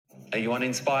Are you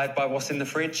uninspired by what's in the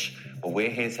fridge? Well, we're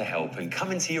here to help and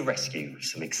coming to your rescue with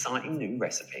some exciting new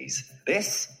recipes.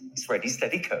 This is Ready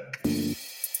Steady Cook.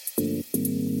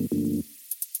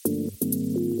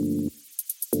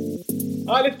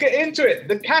 All right, let's get into it.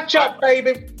 The catch up,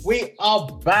 baby. We are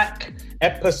back.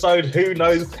 Episode, who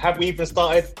knows? Have we even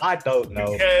started? I don't know.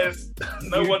 Who cares?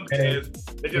 No one cares.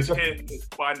 They're just here to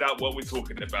find out what we're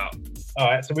talking about. All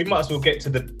right, so we might as well get to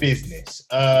the business.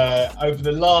 Over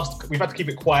the last, we've had to keep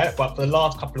it quiet, but for the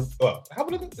last couple of, how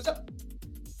long was that?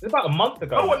 It was about a month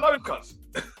ago. No one knows, cuz.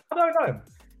 I don't know.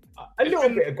 A little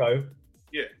bit ago.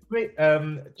 Yeah.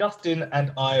 Justin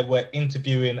and I were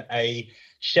interviewing a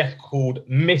chef called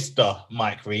Mr.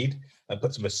 Mike Reed. I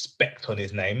put some respect on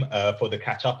his name for the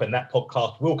catch up, and that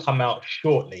podcast will come out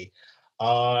shortly.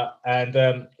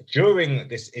 And during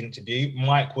this interview,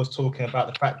 Mike was talking about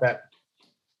the fact that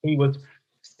he was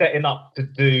setting up to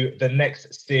do the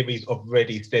next series of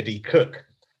Ready Steady Cook,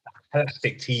 a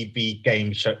classic TV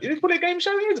game show. Is it a game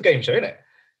show? It is a game show, isn't it?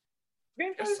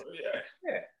 Game show?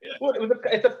 Yeah. Well,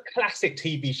 it's a classic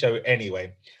TV show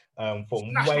anyway.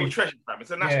 From national treasure, fam. It's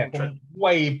a national treasure.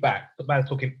 Way back. The man's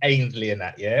talking Ainsley and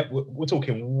that, yeah? We're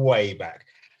talking way back.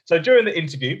 So during the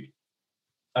interview,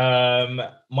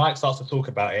 Mike starts to talk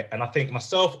about it, and I think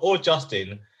myself or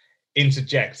Justin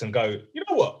interjects and go, you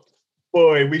know what?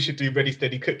 Boy, we should do Ready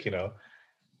Steady Cook, you know?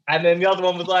 And then the other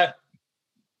one was like,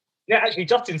 yeah, actually,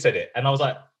 Justin said it. And I was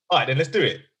like, all right, then let's do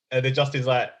it. And then Justin's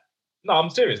like, no, I'm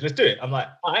serious, let's do it. I'm like,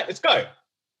 all right, let's go.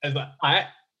 And I was like, all right,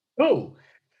 cool.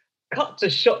 Cut to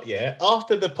shot, yeah.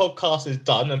 After the podcast is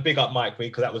done, and big up Mike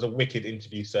Reed, because that was a wicked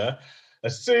interview, sir.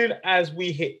 As soon as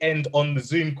we hit end on the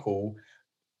Zoom call,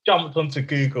 jumped onto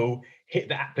Google, hit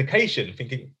the application,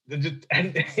 thinking, and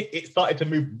it started to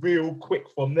move real quick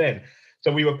from then.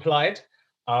 So we replied.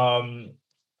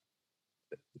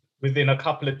 Within a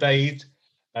couple of days,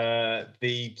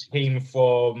 the team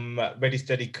from Ready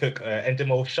Steady Cook,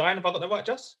 Endemol Shine, have I got that right,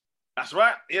 Just? That's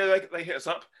right. Yeah, they hit us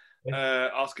up,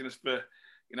 asking us for,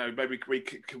 maybe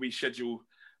could we schedule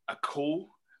a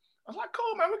call? I was like,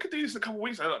 cool, man, we could do this in a couple of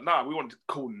weeks. I was like, no, we want to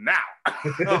call now.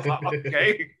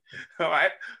 Okay, all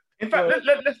right. In fact,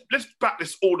 let's back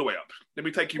this all the way up. Let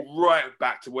me take you right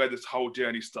back to where this whole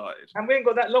journey started. And we ain't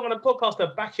got that long on the podcast to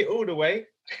back it all the way.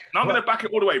 No, I'm going to back it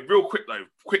all the way real quick, though.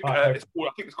 I think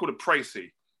it's called a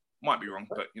précis. Might be wrong,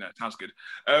 but, it sounds good.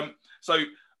 So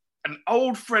an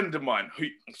old friend of mine,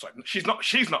 she's not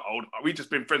old. We've just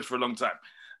been friends for a long time.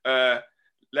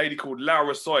 Lady called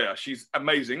Laura Sawyer. She's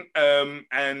amazing.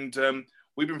 And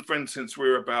we've been friends since we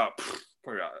were about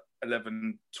probably about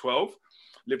 11, 12.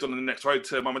 Lived on the next road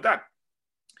to mum and dad.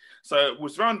 So it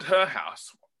was around her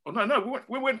house. Oh, no,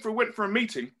 we went for a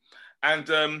meeting,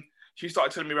 and she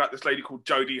started telling me about this lady called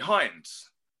Jodie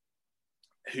Hines,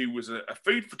 who was a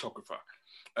food photographer.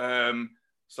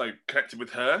 So connected with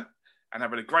her and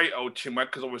having a great old chinwag,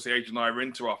 because obviously Adrian and I were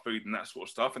into our food and that sort of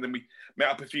stuff. And then we met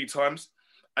up a few times.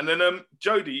 And then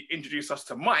Jodie introduced us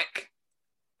to Mike,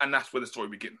 and that's where the story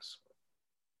begins.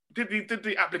 Did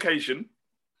the application,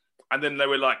 and then they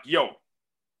were like, yo,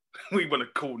 we want to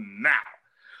call now.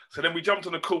 So then we jumped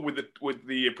on a call with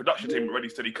the production team at Ready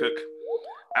Steady Cook.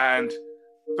 And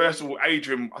first of all, I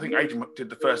think Adrian did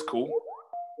the first call,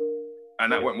 and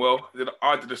that went well. Then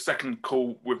I did a second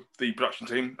call with the production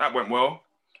team. That went well.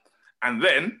 And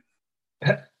then...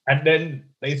 And then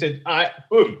they said, all right,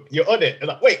 boom, you're on it. And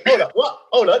like, wait, hold up, what?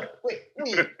 Hold on, wait.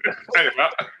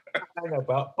 Hang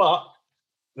about. But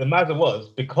the matter was,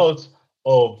 because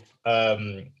of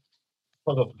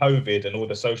COVID and all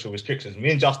the social restrictions, me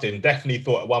and Justin definitely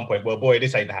thought at one point, well, boy,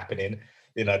 this ain't happening.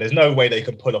 There's no way they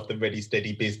can pull off the Ready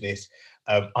Steady business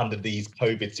under these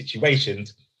COVID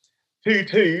situations. Two,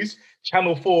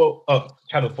 Channel 4,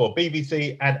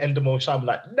 BBC and Endemol Shine were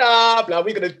like, nah, blah,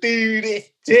 we're going to do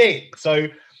this thing. So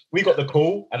we got the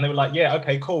call and they were like, yeah,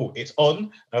 okay, cool. It's on.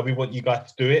 We want you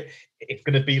guys to do it. It's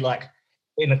going to be like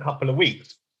in a couple of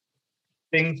weeks.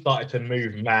 Things started to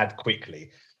move mad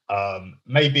quickly.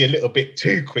 Maybe a little bit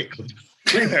too quickly.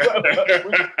 We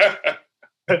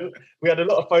had a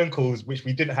lot of phone calls which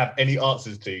we didn't have any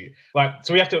answers to.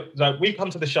 So we come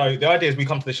to the show. The idea is we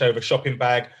come to the show with a shopping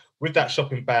bag. With that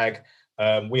shopping bag,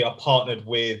 we are partnered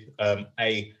with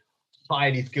a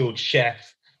highly skilled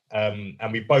chef, and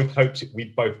we both hoped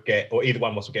we'd both get, or either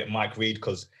one of us would get Mike Reed,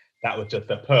 because that was just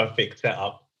a perfect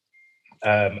setup.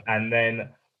 And then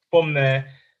from there,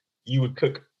 you would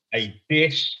cook a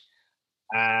dish,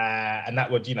 and that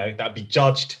would, that'd be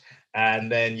judged.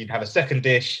 And then you'd have a second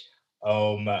dish,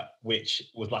 which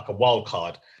was like a wild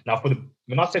card. Now,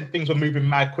 when I said things were moving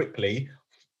mad quickly,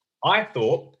 I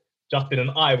thought Justin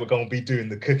and I were going to be doing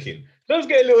the cooking. I was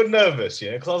getting a little nervous,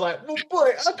 yeah, because I was like, well,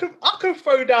 boy, I could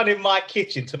throw down in my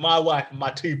kitchen to my wife and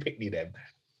my two pickney them.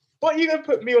 But you gonna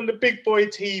put me on the big boy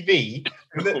TV?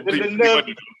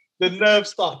 The nerves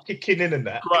start kicking in and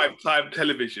that. Prime time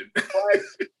television.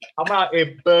 I'm out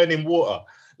here burning water.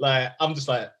 Like I'm just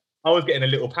like I was getting a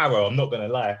little paro. I'm not gonna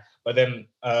lie. But then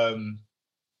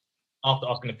after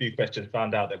asking a few questions,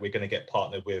 found out that we're gonna get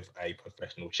partnered with a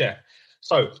professional chef.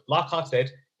 So, like I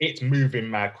said, it's moving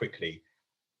mad quickly.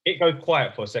 It goes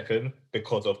quiet for a second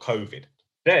because of COVID.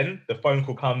 Then the phone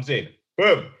call comes in.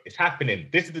 Boom, it's happening.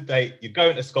 This is the date. You're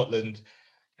going to Scotland.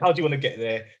 How do you want to get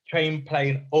there? Train,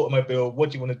 plane, automobile.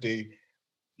 What do you want to do?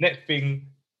 Next thing,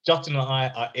 Justin and I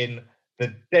are in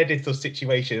the deadest of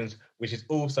situations, which is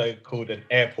also called an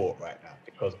airport right now.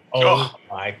 Because, oh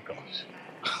my gosh.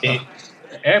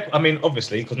 I mean,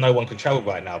 obviously, because no one can travel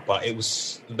right now, but it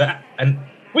was that. And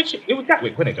it was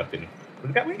Gatwick, wasn't it, Justin? Was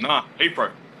it Gatwick? Nah,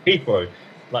 Heathrow. Heathrow.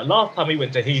 Like last time we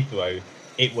went to Heathrow,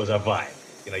 it was a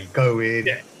vibe. You know, you go in.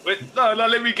 Yeah. No,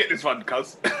 let me get this one,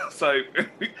 cuz. So,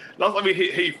 last time we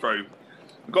hit Heathrow,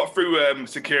 we got through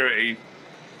security,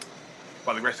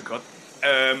 by the grace of God.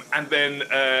 And then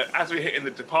as we hit in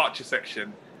the departure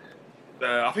section,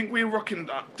 I think we were rocking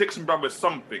Dixon Brothers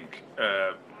something,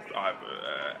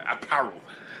 apparel.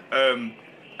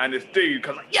 And this dude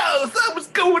comes like, yo, so what's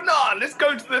going on? Let's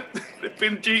go to the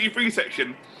Finn duty-free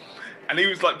section. And he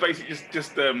was like basically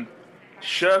just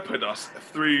sherping us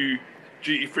through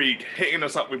duty-free, hitting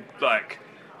us up with like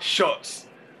shots.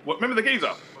 Remember the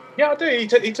geezer? Yeah, I do.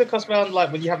 He took us around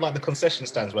like when you have like the concession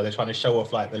stands where they're trying to show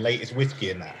off like the latest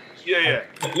whiskey and that. Yeah.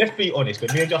 And let's be honest.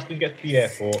 When me and Justin get to the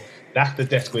airport, that's the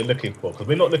desk we're looking for because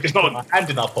we're not looking to put our hand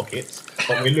in our pockets,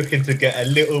 but we're looking to get a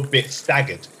little bit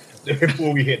staggered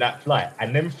before we hit that flight.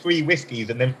 And them 3 whiskeys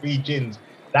and them 3 gins,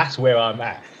 that's where I'm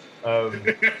at.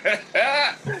 Remember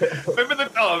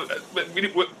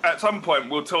at some point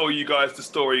we'll tell you guys the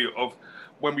story of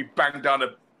when we banged down a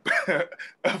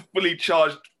fully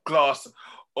charged glass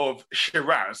of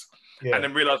Shiraz and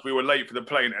then realised we were late for the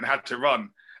plane and had to run.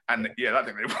 And that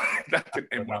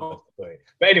didn't end well. But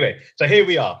anyway, so here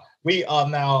we are. We are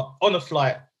now on a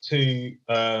flight to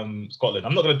Scotland.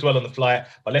 I'm not going to dwell on the flight,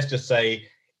 but let's just say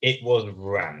it was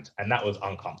rammed and that was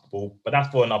uncomfortable. But that's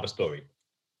for another story.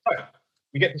 So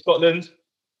we get to Scotland.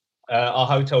 Our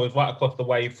hotel is right across the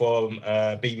way from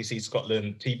BBC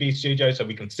Scotland TV studio, so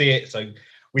we can see it. So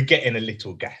we're getting a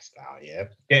little gassed now,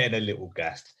 getting a little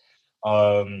gassed.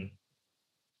 And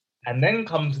then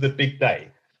comes the big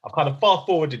day. I've kind of fast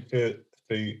forwarded through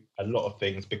a lot of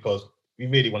things because we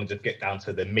really want to just get down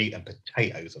to the meat and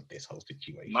potatoes of this whole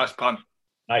situation. Nice pun.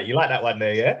 Right, you like that one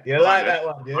there, yeah? You like that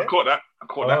one, yeah? I caught that.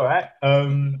 All right.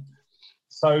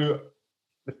 So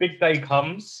the big day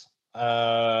comes,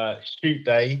 shoot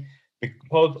day.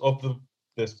 Because of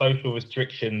the social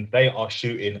restrictions, they are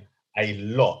shooting a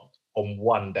lot on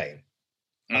one day.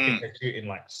 I think they're shooting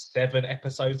like 7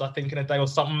 episodes, I think, in a day or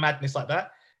something madness like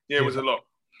that. Yeah, it was a lot.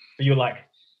 So you're like,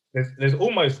 there's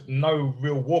almost no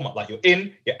real warm-up. Like you're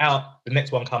in, you're out, the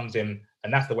next one comes in,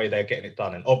 and that's the way they're getting it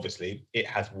done. And obviously, it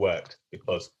has worked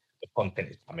because the content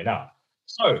is coming out.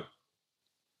 So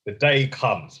the day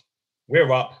comes,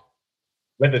 we're up,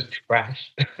 weather's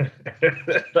trash. But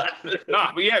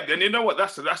then you know what?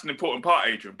 That's an important part,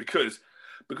 Adrian, because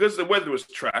the weather was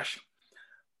trash.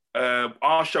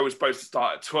 Our show was supposed to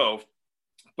start at 12,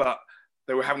 but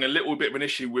they were having a little bit of an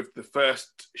issue with the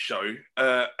first show,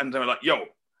 and they were like, "Yo,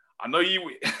 I know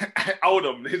you." Hold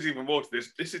on, there's even more to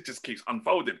this. This just keeps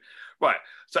unfolding, right?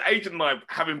 So Adrian and I,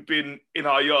 having been in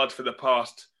our yard for the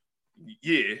past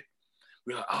year,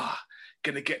 we're like,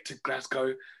 gonna get to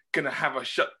Glasgow. Gonna have a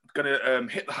shot, gonna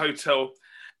hit the hotel,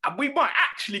 and we might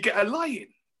actually get a lie-in.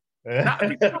 That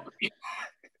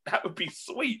would be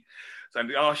sweet. So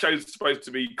our show is supposed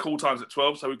to be call times at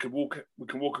 12, so we can walk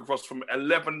across from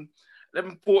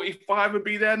 11:45 and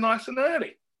be there nice and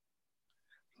early.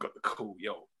 Got the call,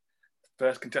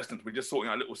 first contestant. We're just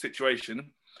sorting out a little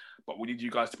situation, but we need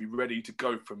you guys to be ready to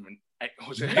go from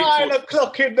 9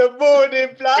 o'clock in the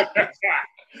morning, blood.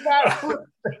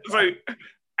 So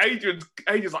Adrian's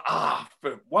like,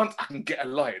 for once I can get a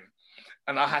lion.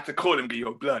 And I had to call him, get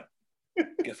your blood.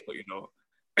 Guess what,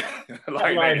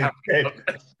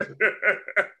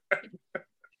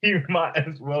 You might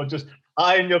as well just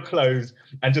iron your clothes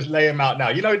and just lay them out now.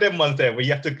 You know them ones there where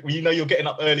you have to, you're getting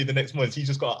up early the next morning, so you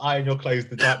just got to iron your clothes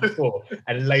the night before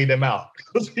and lay them out.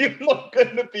 Because you're not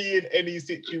going to be in any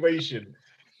situation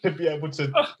to be able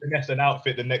to finesse an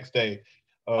outfit the next day.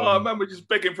 I remember just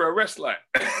begging for a rest light.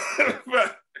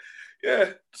 But,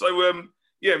 so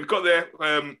we got there.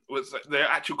 The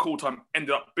actual call time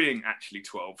ended up being actually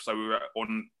 12, so we were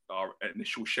on our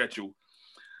initial schedule.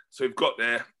 So we've got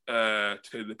there to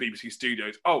the BBC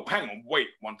studios. Oh, hang on, wait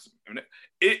 1 minute.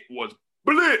 It was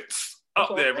blitz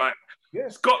up there, right? Yeah.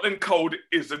 Scotland cold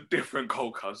is a different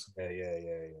cold, cuz.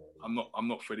 Yeah. I'm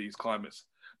not for these climates,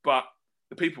 but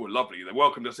the people were lovely. They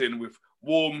welcomed us in with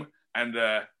warm and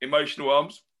emotional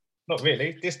arms. Not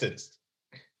really, distanced.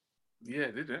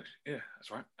 Yeah, they did. Yeah,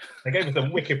 that's right. They gave us a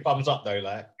wicked thumbs up though,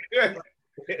 like. Yeah.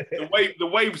 The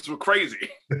waves were crazy.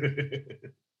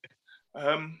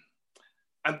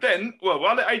 And then, well,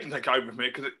 I'll let Aidan take over from here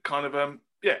because it kind of,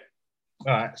 yeah.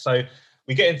 All right, so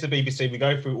we get into BBC, we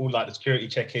go through all like the security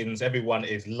check-ins, everyone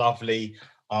is lovely.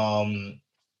 And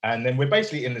then we're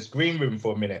basically in this green room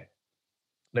for a minute.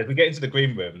 And as we get into the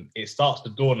green room, it starts to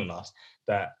dawn on us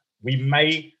that we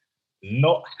may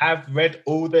not have read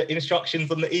all the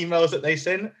instructions on the emails that they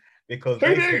sent because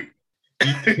Who knew?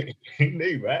 Who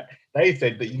knew, right? They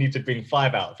said that you need to bring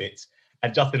 5 outfits,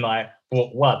 and Justin and I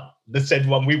bought 1, the said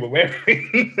one we were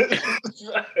wearing.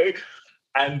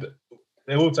 And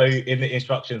they also, in the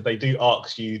instructions, they do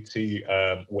ask you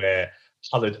to wear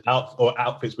coloured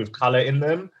outfits with colour in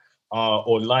them,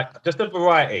 or like just a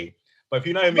variety. But if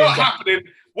you know me, not happening.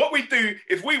 What we do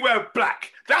is we wear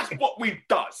black. That's what we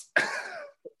does.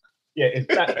 Yeah,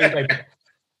 exactly.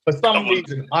 For some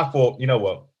reason, I thought, you know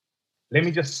what? Let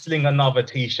me just sling another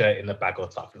T-shirt in the bag or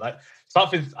something. Like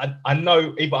something, I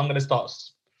know either I'm going to start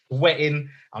sweating,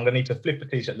 I'm going to need to flip a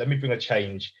T-shirt. Let me bring a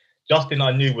change. Justin,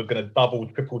 I knew was going to double,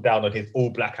 triple down on his all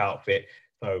black outfit.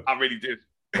 So I really did.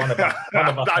 One of us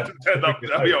I just turned up.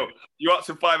 Yo, you asked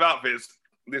for 5 outfits.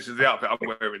 This is the outfit I'm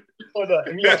wearing.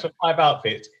 If you ask for 5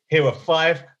 outfits, here are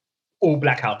 5 all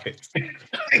black outfits.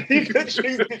 You can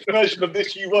choose which version of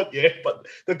this you want, yeah, but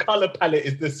the colour palette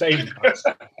is the same.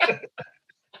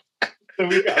 So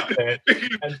we got up there.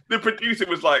 The producer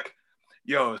was like,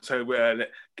 yo, so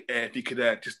if you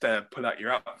could just pull out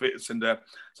your outfits and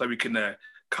so we can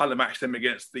colour match them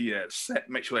against the set,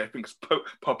 make sure everything's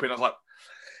popping. I was like,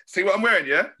 see what I'm wearing,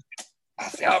 yeah?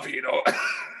 That's the outfit, you know.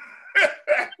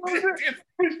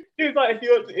 She was like,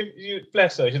 if you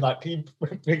bless her, she's like, can you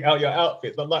bring out your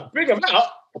outfits? I'm like, bring them out.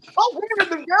 I'm wearing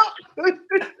them out.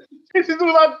 This is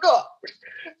all I've got.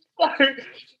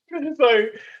 So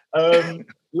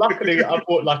luckily, I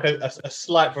bought like a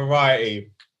slight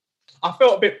variety. I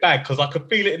felt a bit bad because I could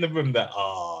feel it in the room that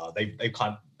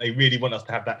they really want us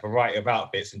to have that variety of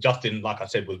outfits. And Justin, like I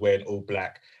said, was wearing all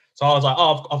black. So I was like,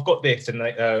 oh, I've got this, and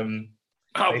I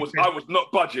was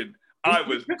not budging. I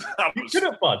was. You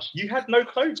couldn't budge. You had no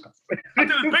clothes. I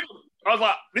was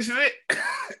like, this is it.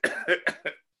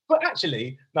 But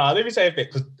actually, no, let me say a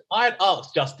bit, because I had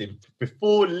asked Justin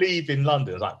before leaving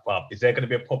London, I was like, Bob, is there going to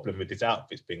be a problem with this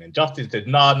outfit thing? And Justin said,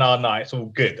 no, it's all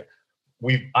good.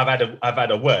 I've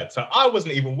had a word. So I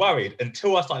wasn't even worried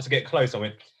until I started to get close. I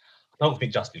went, I don't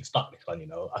think Justin stuck this one, you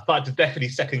know. I started to definitely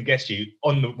second guess you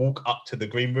on the walk up to the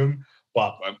green room.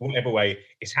 But whatever way,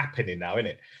 it's happening now, isn't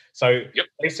it? So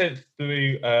They sent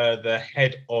through the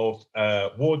head of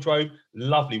wardrobe,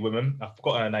 lovely woman. I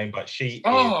forgot her name, but she.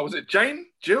 Was it Jane?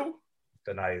 Jill?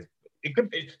 Don't know.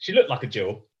 She looked like a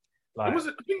Jill. Like, was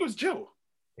it? I think it was Jill.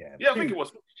 Yeah, I think it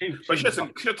was. But she had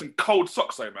some cold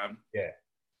socks though, man. Yeah.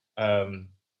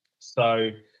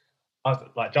 So I was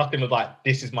like, Justin was like,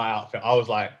 "This is my outfit." I was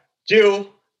like, "Jill,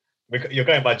 you're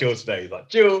going by Jill today." He's like,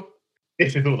 "Jill,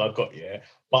 this is all I've got." Yeah.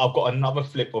 But I've got another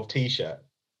flip of T-shirt,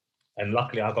 and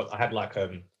luckily I had like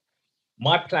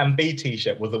my Plan B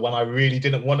T-shirt was the one I really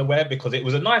didn't want to wear because it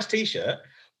was a nice T-shirt,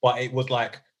 but it was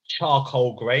like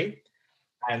charcoal grey,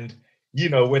 and you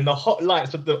know when the hot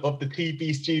lights of the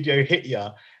TV studio hit you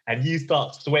and you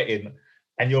start sweating,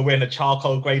 and you're wearing a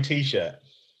charcoal grey T-shirt,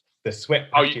 the sweat.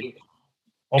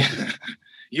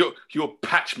 You're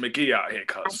Patch McGee out here,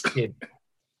 cuz.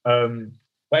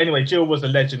 But anyway, Jill was a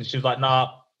legend. She was like,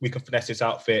 "Nah, we can finesse this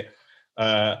outfit."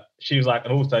 She was like,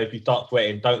 and also if you start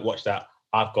sweating, don't watch that.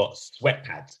 I've got sweat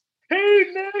pads. Who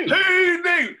knew? Who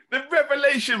knew? The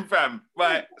revelation, fam.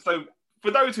 Right. So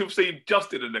for those who've seen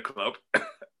Justin in the club,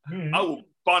 I will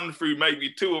bun through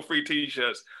maybe 2 or 3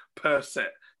 T-shirts per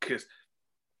set because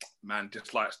man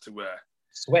just likes to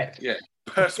sweat. Yeah,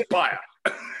 perspire.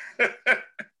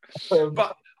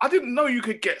 But I didn't know you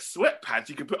could get sweat pads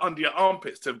you could put under your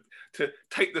armpits to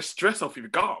take the stress off your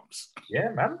gums. Yeah,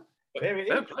 man.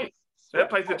 Fair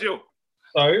play to Jill.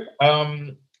 So,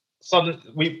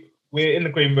 we're in the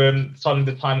green room.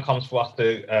 Suddenly, the time comes for us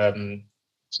to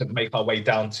make our way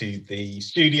down to the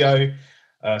studio.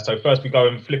 So first, we go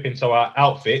and flip into our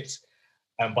outfits,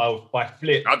 and by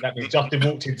flip, that means Justin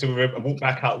walked into the room and walked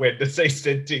back out when the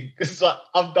said thing. Because like,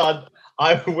 I'm done.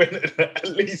 I went and at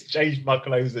least changed my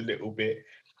clothes a little bit.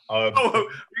 We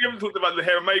haven't talked about the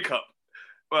hair and makeup.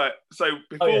 Right. So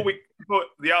before we put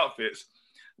the outfits,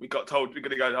 we got told we're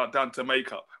going to go down to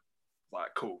makeup.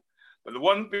 Like, cool. But the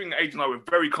one thing Age and I were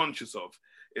very conscious of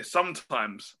is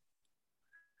sometimes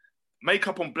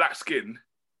makeup on black skin,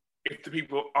 if the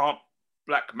people aren't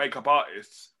black makeup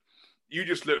artists, you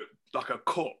just look like a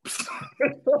corpse.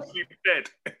 You're dead.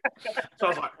 So I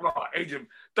was like, right, Adrian,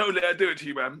 don't let her do it to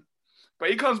you, man. But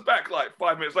he comes back like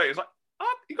 5 minutes later. He's like,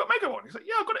 oh, you got makeup on? He's like,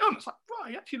 yeah, I got it on. It's like,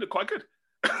 right, you actually look quite good.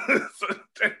 So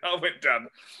then I went down.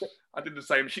 I did the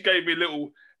same. She gave me a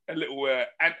little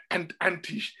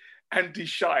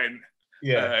anti-shine.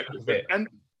 Yeah, and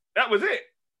that was it.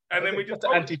 And then we just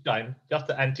just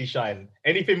the anti-shine.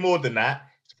 Anything more than that,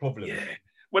 it's a problem. Yeah,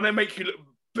 when they make you look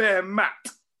bare matte,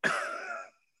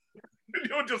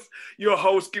 your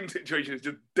whole skin situation is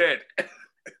just dead.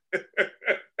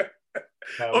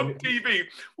 On TV,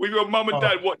 with your mum and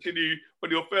dad watching you on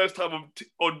your first time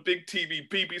on big TV,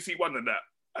 BBC One and that,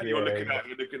 and you're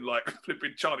looking like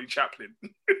flipping Charlie Chaplin.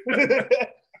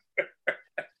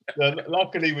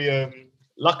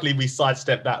 Luckily we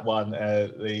sidestepped that one.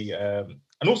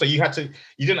 And also you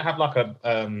didn't have like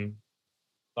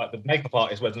the makeup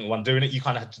artist wasn't the one doing it. You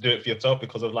kind of had to do it for yourself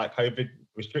because of like COVID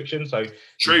restrictions. So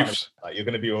Truth. You're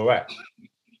going to be all right.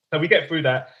 So we get through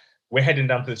that. We're heading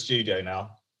down to the studio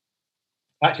now.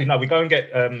 Actually, no, we go and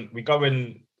get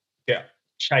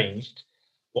changed.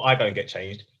 Well, I go and get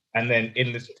changed, and then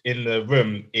in the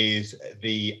room is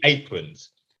the aprons.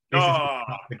 Like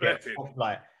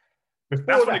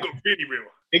before that, it got really real.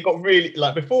 It got really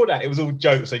like before that. It was all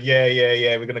jokes and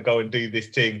yeah, we're gonna go and do this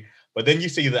thing. But then you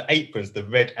see the aprons, the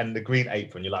red and the green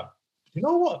apron. You're like, you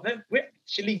know what? We're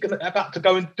actually about to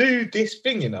go and do this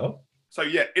thing, you know. So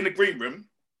yeah, in the green room,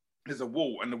 there's a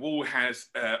wall, and the wall has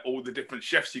all the different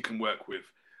chefs you can work with.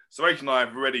 So Rach and I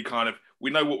have already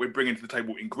we know what we're bringing to the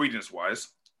table ingredients-wise,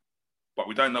 but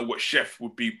we don't know what chef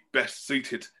would be best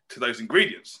suited to those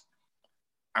ingredients.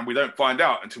 And we don't find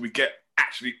out until we get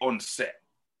actually on set.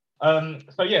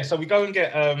 So we go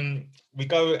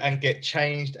and get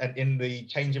changed, and in the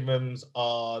changing rooms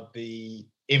are the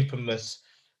infamous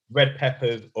red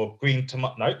peppers or green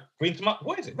tomato. No, green tomato.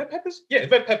 What is it? Red peppers? Yeah,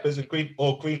 red peppers and green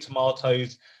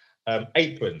tomatoes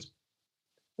aprons.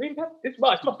 Green pepper. It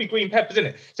must be green peppers,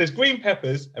 isn't it? So it's green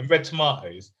peppers and red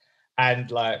tomatoes, and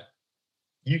like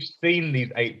you've seen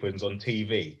these aprons on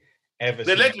TV. They're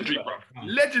legendary, bro.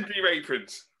 Legendary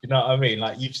aprons. You know what I mean?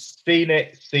 Like you've seen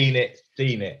it,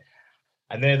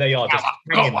 and there they are. Just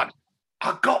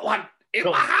I got one in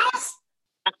my house.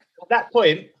 At that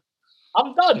point,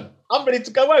 I'm done. I'm ready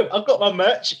to go home. I've got my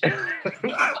merch.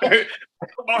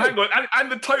 Oh, hang on,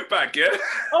 and the tote bag, yeah.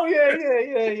 Oh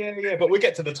yeah. But we'll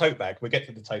get to the tote bag.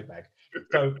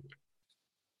 So,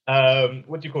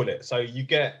 what do you call it? So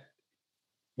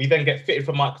we then get fitted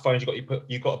for microphones.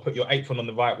 You got to put your apron on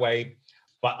the right way.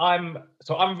 But I'm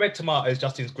red tomatoes,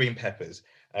 Justin's green peppers.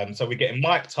 So we're getting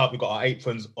mic'd up. We've got our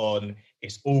aprons on.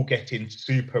 It's all getting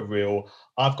super real.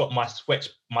 I've got my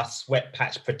sweat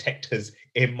patch protectors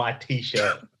in my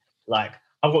t-shirt. Like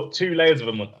I've got 2 layers of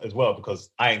them as well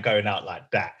because I ain't going out like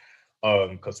that.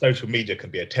 Because social media can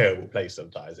be a terrible place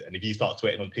sometimes. And if you start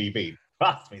sweating on TV,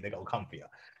 trust me, they're gonna come for you.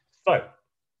 So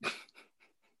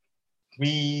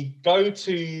we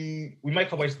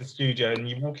make our way to the studio, and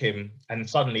you walk in, and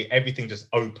suddenly everything just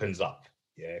opens up.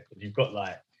 Yeah, you've got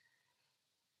like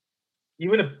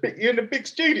you're in a big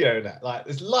studio now. Like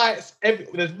there's lights,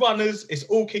 there's runners, it's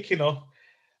all kicking off,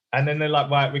 and then they're like,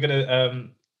 right, we're gonna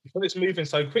because it's moving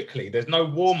so quickly. There's no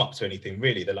warm ups or anything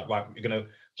really. They're like, right, we're gonna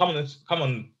come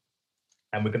on,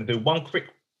 and we're gonna do one quick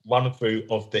run through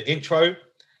of the intro,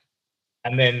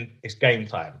 and then it's game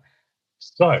time.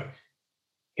 So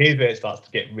here's where it starts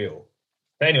to get real.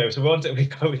 But anyway, so we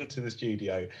go into the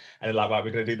studio, and they're like, right,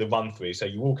 we're going to do the run through. So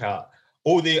you walk out.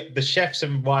 All the chefs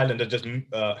and Ryland are just,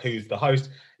 who's the host,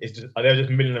 they're just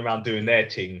milling around doing their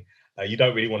thing. You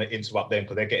don't really want to interrupt them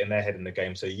because they're getting their head in the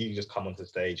game. So you just come onto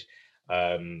stage,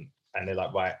 and they're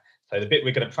like, right. So the bit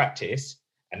we're going to practice,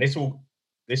 and this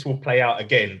will play out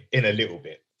again in a little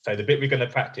bit. So the bit we're going to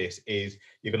practice is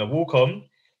you're going to walk on.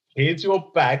 Here's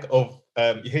your bag of.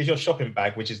 Here's your shopping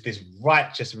bag, which is this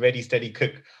righteous, ready, steady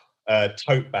cook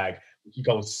tote bag, which you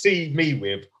go see me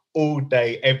with all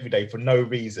day, every day for no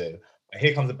reason. But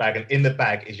here comes the bag, and in the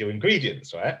bag is your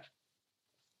ingredients, right?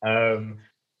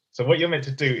 So what you're meant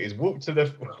to do is walk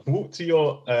to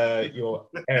your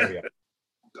area,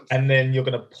 and then you're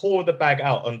gonna pour the bag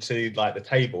out onto like the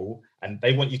table, and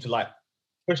they want you to like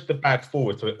push the bag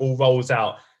forward so it all rolls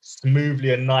out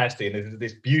smoothly and nicely, and there's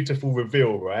this beautiful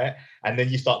reveal, right? And then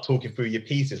you start talking through your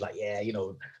pieces, like, yeah, you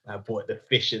know, I bought the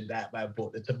fish and that, man,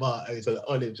 bought the tomatoes and the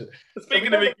olives. Speaking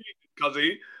of ingredients,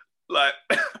 Cuzzy, like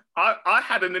I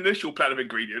had an initial plan of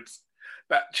ingredients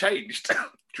that changed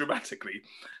dramatically.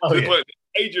 To the point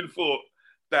that Adrian thought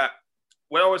that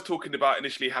when I was talking about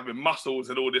initially having muscles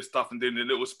and all this stuff and doing the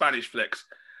little Spanish flex,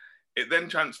 it then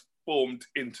transformed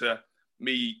into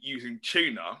me using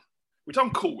tuna, which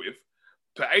I'm cool with.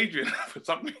 But Adrian, for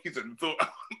some reason, thought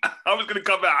I was going to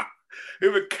come out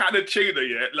with a can of tuna,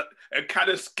 a can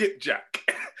of skipjack,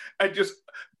 and just,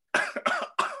 I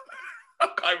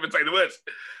can't even say the words,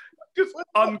 just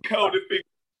uncurl the thing.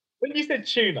 When you said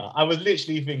tuna, I was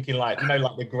literally thinking like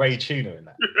the grey tuna in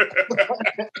that.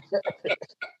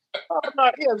 I'm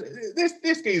like, yeah,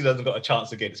 this geezer hasn't got a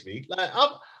chance against me. Like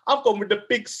I've gone with the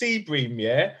big sea bream,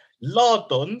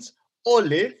 lardons,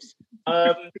 olives,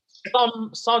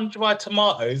 some sun-dried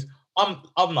tomatoes. I'm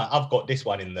like, I've got this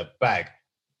one in the bag.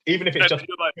 Even if it's just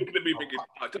like looking at me thinking,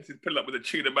 Justin's pulling up with a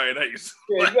tuna mayonnaise.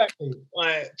 Yeah, exactly.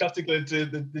 Like Justin going to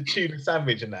do the tuna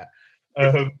sandwich and that.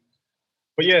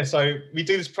 But yeah, so we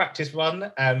do this practice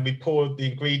run and we pour the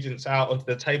ingredients out onto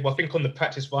the table. I think on the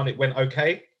practice run it went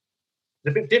okay. It's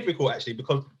a bit difficult actually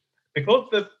because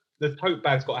the tote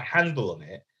bag's got a handle on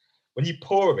it. When you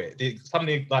pour it,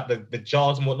 something like the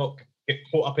jars and whatnot get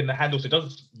caught up in the handle, so it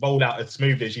doesn't roll out as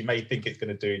smoothly as you may think it's going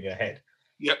to do in your head.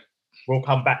 Yep. We'll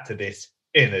come back to this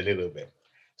in a little bit.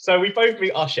 So we both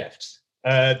meet our chefs.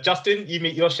 Justin, you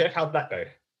meet your chef. How'd that go?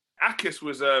 Akis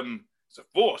was a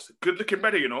force. Good looking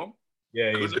better,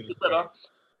 Yeah, good looking better.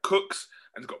 Cooks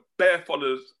and he's got bare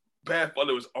followers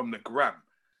on the gram.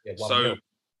 Yeah, so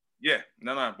yeah,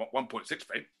 no, 1.6,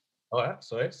 babe. Oh, yeah.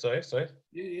 Sorry.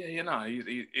 Yeah, no, he's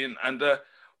in, and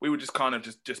we were just kind of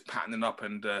just patterning up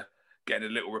and getting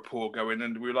a little rapport going,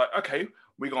 and we were like, okay,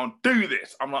 we're gonna do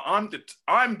this. I'm like, I'm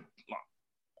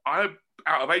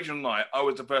out of Asian life, I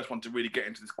was the first one to really get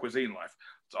into this cuisine life,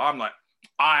 so I'm like,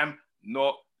 I'm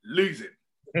not losing.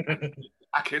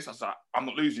 Akis, I was like, I'm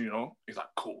not losing, He's like,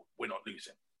 cool, we're not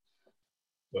losing.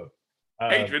 Well,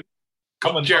 Adrian,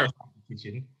 come on, Jeremy.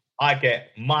 I get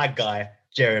my guy,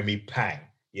 Jeremy Pang.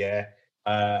 Yeah.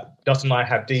 Justin and I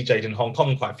have DJed in Hong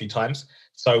Kong quite a few times.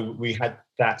 So we had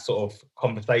that sort of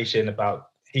conversation about,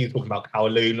 he was talking about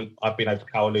Kowloon. I've been over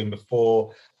Kowloon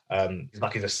before.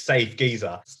 He's a safe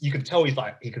geezer. You can tell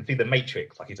he can see the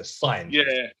matrix, like he's a scientist.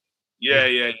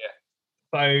 Yeah.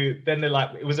 So then they're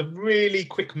like, it was a really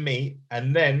quick meet.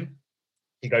 And then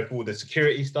you go through all the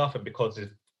security stuff. And because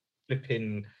of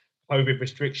flipping COVID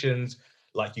restrictions,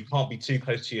 like you can't be too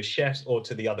close to your chefs or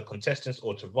to the other contestants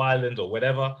or to Ryland or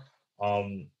whatever.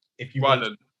 If you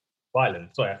Ryland,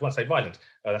 sorry, I want to say Ryland.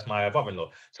 That's my brother-in-law.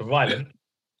 So Ryland,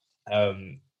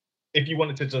 if you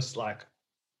wanted to just like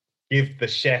give the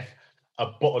chef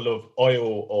a bottle of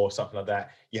oil or something like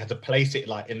that, you had to place it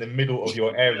like in the middle of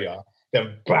your area,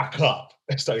 then back up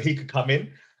so he could come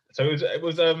in. So it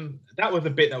was that was a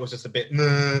bit that was just a bit,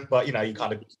 but you got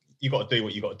to do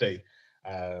what you got to do.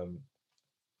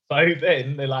 So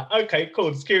then they're like, okay,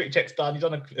 cool, the security check's done. You've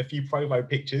done a few promo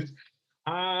pictures.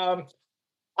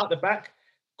 At the back,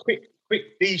 quick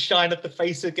D-shine of the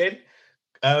face again.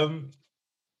 So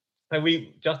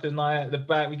Justin and I at the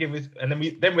back, we give it, and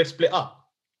then we're split up.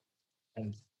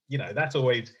 And that's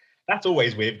always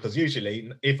weird because usually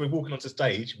if we're walking onto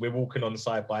stage, we're walking on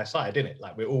side by side, isn't it?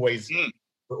 Like we're always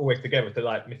together. So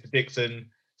like Mr. Dixon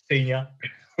Senior,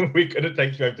 we're gonna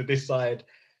take you over to this side.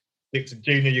 Dixon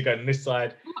Junior, you're going on this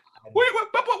side. Wait,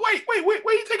 where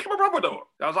are you taking my brother though?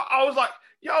 I was like,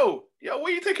 yo, where are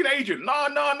you taking Adrian?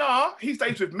 Nah, he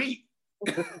stays with me.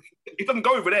 He doesn't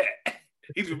go over there.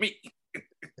 He's with me.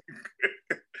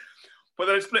 But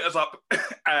then they split us up,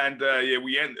 and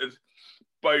we entered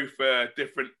both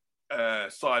different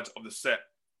sides of the set,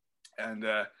 and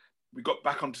we got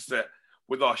back onto set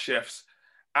with our chefs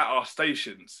at our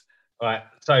stations. All right,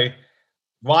 so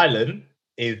Ryland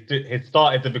has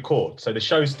started the record, so the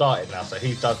show started now. So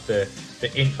he does the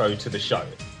intro to the show.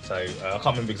 So I can't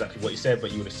remember exactly what he said,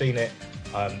 but you would have seen it.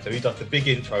 So he does the big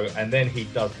intro, and then he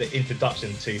does the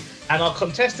introduction to. And our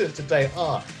contestants today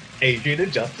are Adrian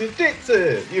and Justin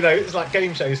Dixon. It's like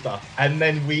game show stuff. And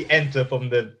then we enter from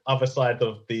the other side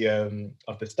of the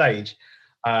stage.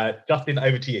 Justin,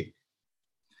 over to you.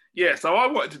 Yeah, so I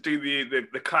wanted to do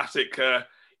the classic, the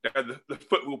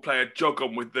football player jog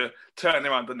on with the turn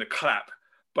around and the clap.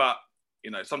 But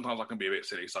sometimes I can be a bit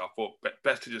silly, so I thought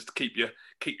best to just keep your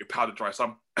powder dry,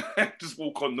 son. Just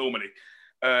walk on normally.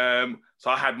 So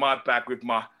I had my bag with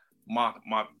my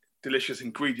delicious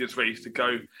ingredients ready to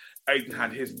go. Aidan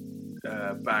had his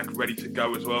bag ready to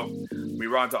go as well. We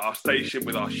arrived at our station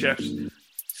with our chefs,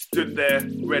 stood there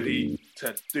ready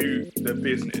to do the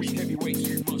business. Heavyweight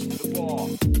too much for the bar.